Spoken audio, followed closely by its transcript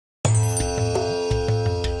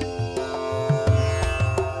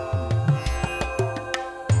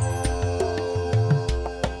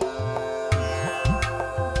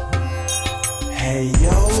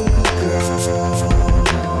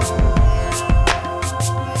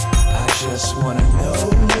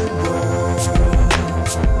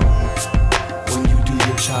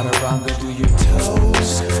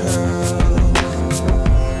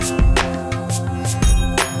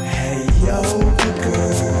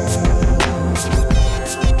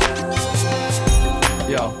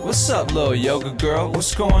up, little yoga girl?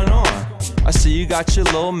 What's going on? I see you got your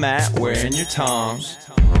little mat wearing your Toms.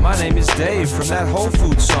 My name is Dave from that Whole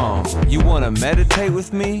Foods song. You wanna meditate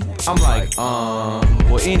with me? I'm like,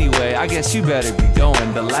 Well, anyway, I guess you better be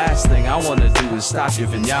going. The last thing I wanna do is stop your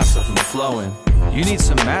vinyasa from flowing. You need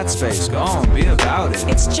some mat space, go on, be about it.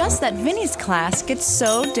 It's just that Vinny's class gets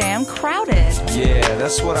so damn crowded. Yeah,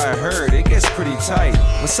 that's what I heard, it gets pretty tight.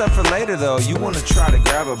 What's up for later though, you wanna try to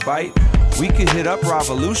grab a bite? We could hit up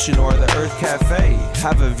Revolution or the Earth Cafe,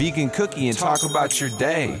 have a vegan cookie and talk about your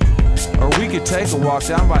day. Or we could take a walk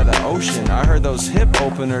down by the ocean. I heard those hip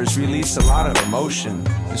openers release a lot of emotion.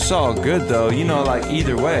 It's all good though, you know, like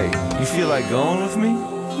either way. You feel like going with me?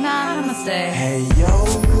 Nah, namaste. Hey yo,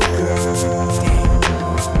 girl,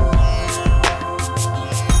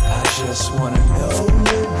 I just wanna know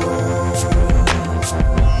your words.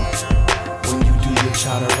 When you do your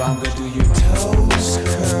Chattaranga, do your toes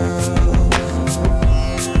curl?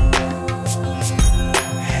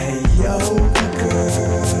 Hey yo, girl.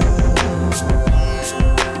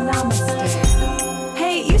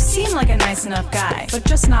 Hey, you seem like a nice enough guy, but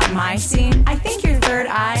just not my scene. I think your third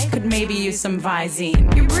eye could maybe use some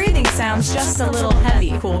Visine. Your breathing sounds just a little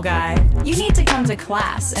heavy, cool guy. You need to come to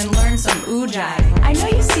class and learn some ujjayi. I know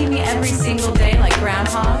you see me every single day like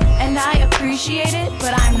Groundhog, and I appreciate it,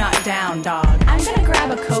 but I'm not down, dog. I'm gonna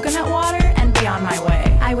grab a coconut water and be on my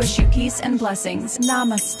way. I wish you peace and blessings.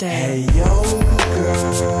 Namaste. Hey yo,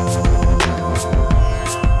 girl,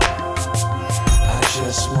 I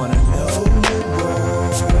just wanna know your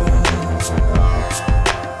words.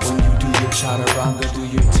 When you do your Chattaranga, do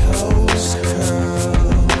your toes curl?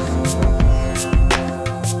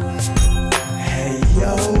 Hey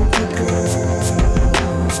yo, girl.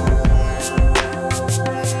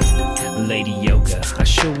 Lady Yoga, I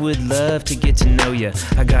sure would love to get to know ya.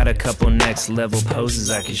 I got a couple next level poses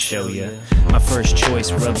I could show ya. My first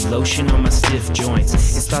choice, rub lotion on my stiff joints.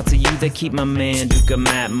 It's thoughts of you that keep my man Duca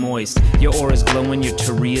Matt moist. Your aura's glowing, your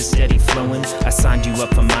Taria's steady flowing. I signed you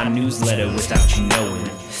up for my newsletter without you knowing.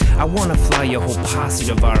 I wanna fly your whole posse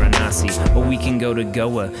to Varanasi, or we can go to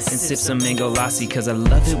Goa and sip some mango lassi, cause I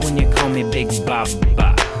love it when you call me Big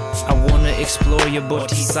Baba. I wanna explore your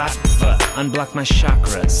bodhisattva, unblock my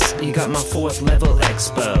chakras. You got my 4th level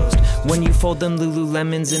exposed. When you fold them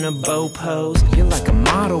Lululemons in a bow pose, you're like a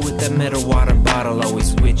model with that metal water bottle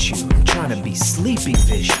always with you. I'm trying to be sleeping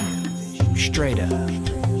Vishnu, straight up.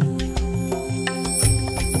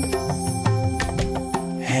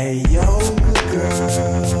 Hey yo,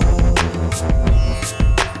 girl,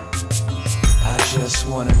 I just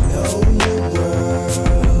wanna know your world.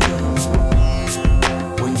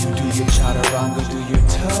 When you do your Chattaranga, do your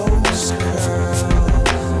toes curl?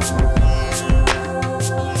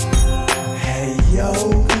 Hey yo,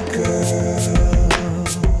 girl.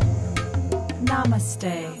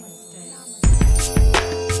 Namaste.